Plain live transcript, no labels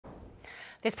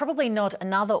There's probably not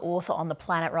another author on the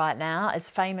planet right now as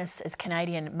famous as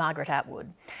Canadian Margaret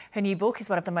Atwood. Her new book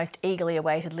is one of the most eagerly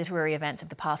awaited literary events of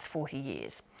the past 40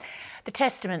 years. The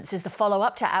Testaments is the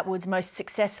follow-up to Atwood's most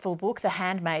successful book, The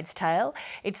Handmaid's Tale.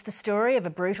 It's the story of a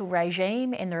brutal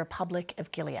regime in the Republic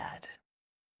of Gilead.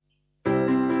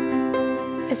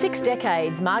 For 6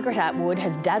 decades, Margaret Atwood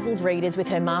has dazzled readers with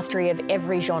her mastery of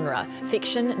every genre: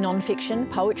 fiction, non-fiction,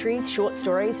 poetry, short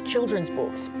stories, children's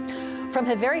books. From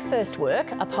her very first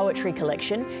work, a poetry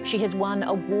collection, she has won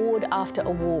award after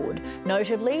award,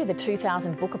 notably the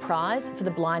 2000 Booker Prize for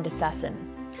The Blind Assassin.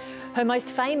 Her most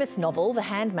famous novel, The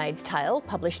Handmaid's Tale,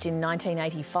 published in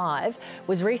 1985,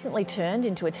 was recently turned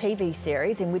into a TV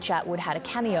series in which Atwood had a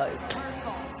cameo.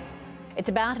 It's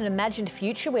about an imagined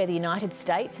future where the United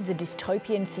States is a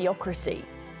dystopian theocracy.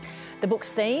 The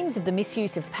book's themes of the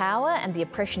misuse of power and the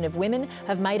oppression of women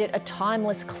have made it a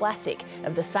timeless classic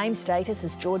of the same status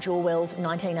as George Orwell's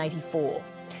 1984.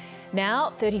 Now,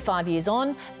 35 years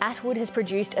on, Atwood has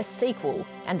produced a sequel,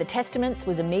 and The Testaments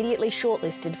was immediately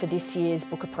shortlisted for this year's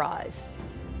Booker Prize.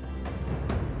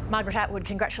 Margaret Atwood,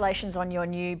 congratulations on your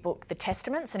new book, The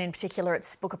Testaments, and in particular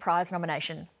its Booker Prize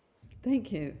nomination.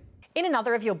 Thank you. In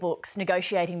another of your books,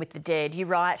 Negotiating with the Dead, you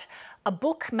write, "A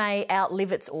book may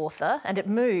outlive its author, and it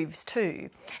moves too.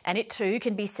 And it too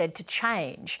can be said to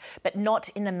change, but not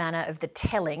in the manner of the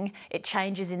telling. It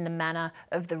changes in the manner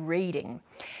of the reading."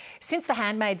 Since The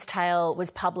Handmaid's Tale was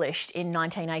published in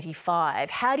 1985,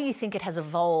 how do you think it has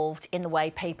evolved in the way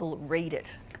people read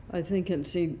it? I think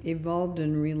it's evolved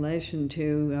in relation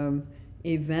to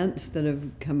events that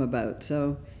have come about.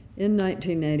 So in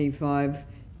 1985,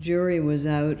 jury was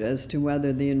out as to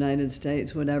whether the United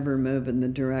States would ever move in the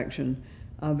direction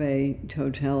of a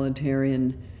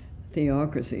totalitarian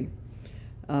theocracy.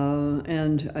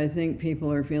 And I think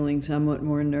people are feeling somewhat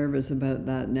more nervous about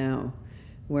that now.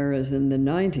 Whereas in the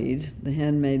 90s, The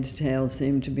Handmaid's Tale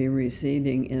seemed to be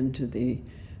receding into the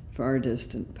far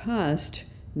distant past.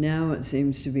 Now it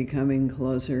seems to be coming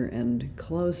closer and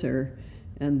closer,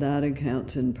 and that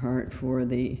accounts in part for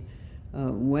the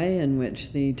way in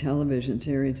which the television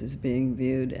series is being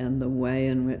viewed and the way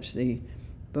in which the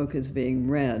book is being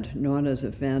read, not as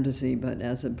a fantasy, but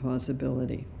as a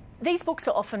possibility. These books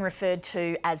are often referred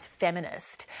to as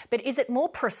feminist, but is it more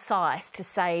precise to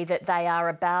say that they are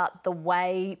about the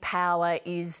way power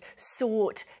is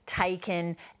sought,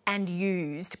 taken and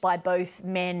used by both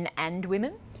men and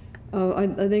women? Oh,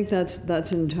 I think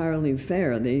that's entirely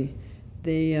fair. The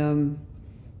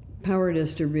power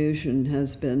distribution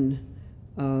has been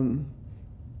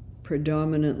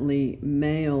predominantly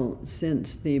male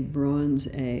since the Bronze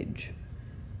Age.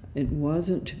 It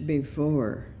wasn't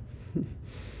before.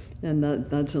 And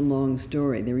that's a long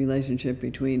story, the relationship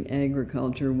between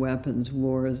agriculture, weapons,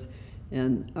 wars,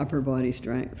 and upper body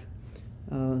strength.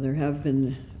 There have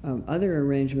been other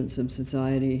arrangements of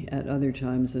society at other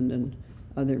times and in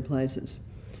other places.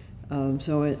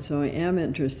 So I am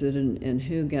interested in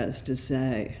who gets to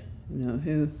say,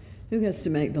 who gets to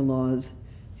make the laws,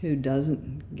 who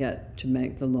doesn't get to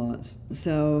make the laws.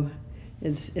 So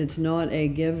it's not a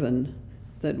given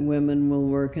that women will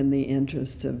work in the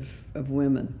interests of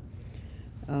women.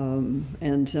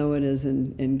 And so it is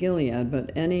in Gilead,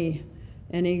 but any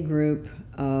group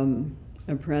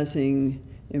oppressing,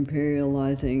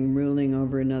 imperializing, ruling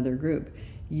over another group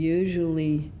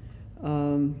usually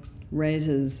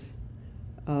raises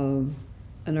an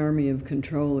army of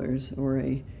controllers or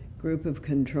a group of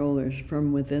controllers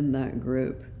from within that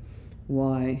group.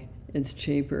 Why? It's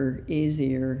cheaper,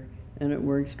 easier, and it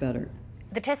works better.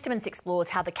 The Testaments explores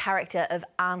how the character of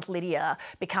Aunt Lydia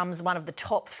becomes one of the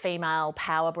top female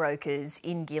power brokers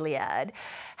in Gilead.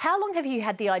 How long have you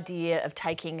had the idea of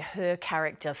taking her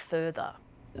character further?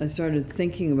 I started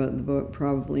thinking about the book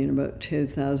probably in about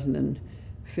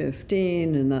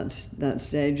 2015, and that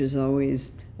stage is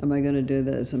always, am I going to do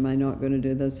this? Am I not going to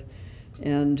do this?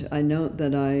 And I note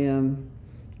that I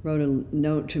wrote a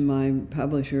note to my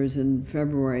publishers in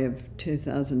February of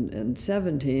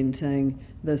 2017 saying,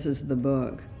 this is the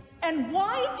book. And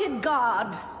why did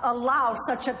God allow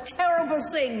such a terrible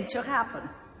thing to happen?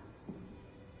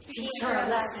 Teach her a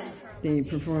lesson. The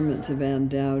performance of Ann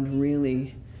Dowd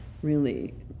really,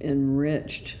 really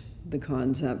enriched the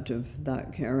concept of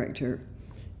that character.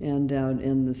 Ann Dowd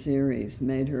in the series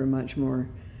made her a much more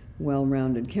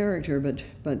well-rounded character, but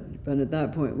at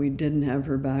that point we didn't have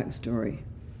her backstory.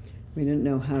 We didn't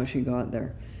know how she got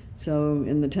there. So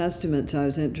in the Testaments I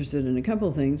was interested in a couple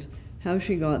of things: how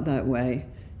she got that way,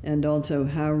 and also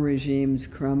how regimes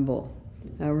crumble,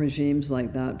 how regimes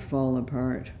like that fall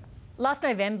apart. Last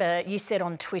November, you said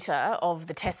on Twitter of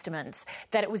the Testaments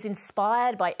that it was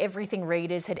inspired by everything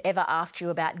readers had ever asked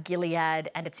you about Gilead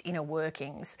and its inner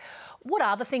workings. What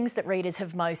are the things that readers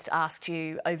have most asked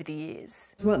you over the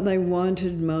years? What they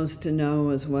wanted most to know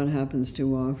was what happens to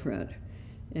Offred.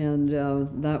 And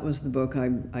that was the book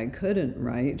I couldn't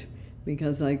write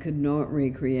because I could not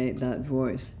recreate that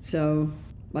voice. So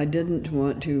I didn't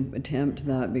want to attempt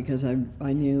that because I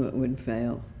knew it would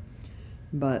fail.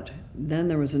 But then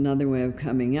there was another way of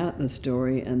coming at the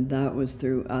story, and that was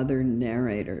through other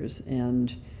narrators.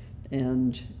 And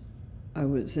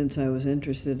since I was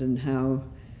interested in how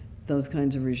those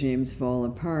kinds of regimes fall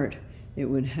apart, it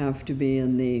would have to be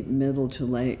in the middle to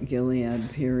late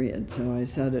Gilead period. So I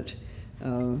set it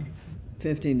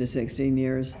 15 to 16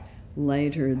 years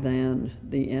later than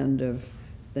the end of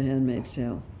The Handmaid's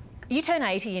Tale. You turn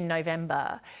 80 in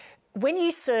November. When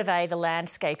you survey the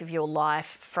landscape of your life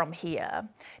from here,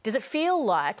 does it feel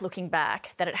like, looking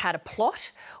back, that it had a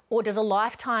plot, or does a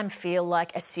lifetime feel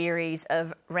like a series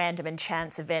of random and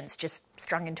chance events just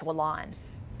strung into a line?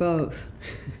 Both.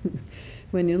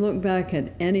 When you look back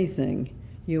at anything,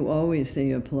 you always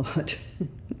see a plot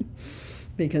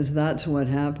because that's what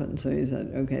happened. So you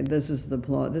said, okay, this is the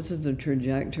plot, this is the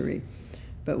trajectory.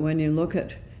 But when you look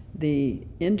at the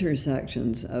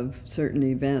intersections of certain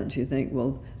events, you think,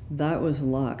 well, that was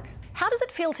luck. How does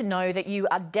it feel to know that you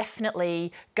are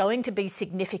definitely going to be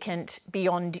significant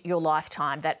beyond your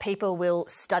lifetime, that people will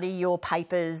study your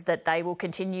papers, that they will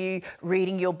continue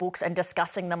reading your books and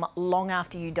discussing them long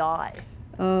after you die?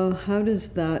 How does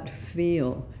that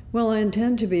feel? Well, I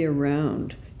intend to be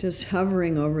around, just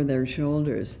hovering over their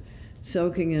shoulders,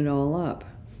 soaking it all up.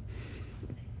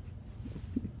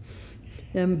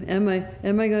 Am I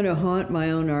going to haunt my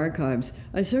own archives?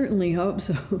 I certainly hope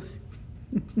so.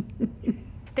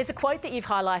 There's a quote that you've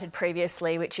highlighted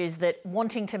previously, which is that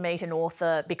wanting to meet an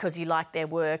author because you like their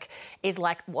work is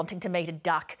like wanting to meet a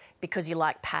duck because you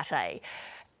like pate.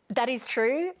 That is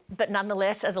true, but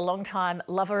nonetheless, as a long-time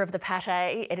lover of the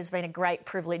pate, it has been a great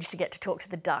privilege to get to talk to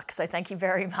the duck, so thank you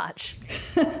very much.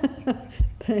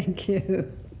 Thank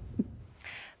you.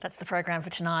 That's the program for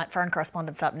tonight. Foreign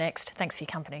Correspondent's up next. Thanks for your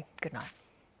company. Good night.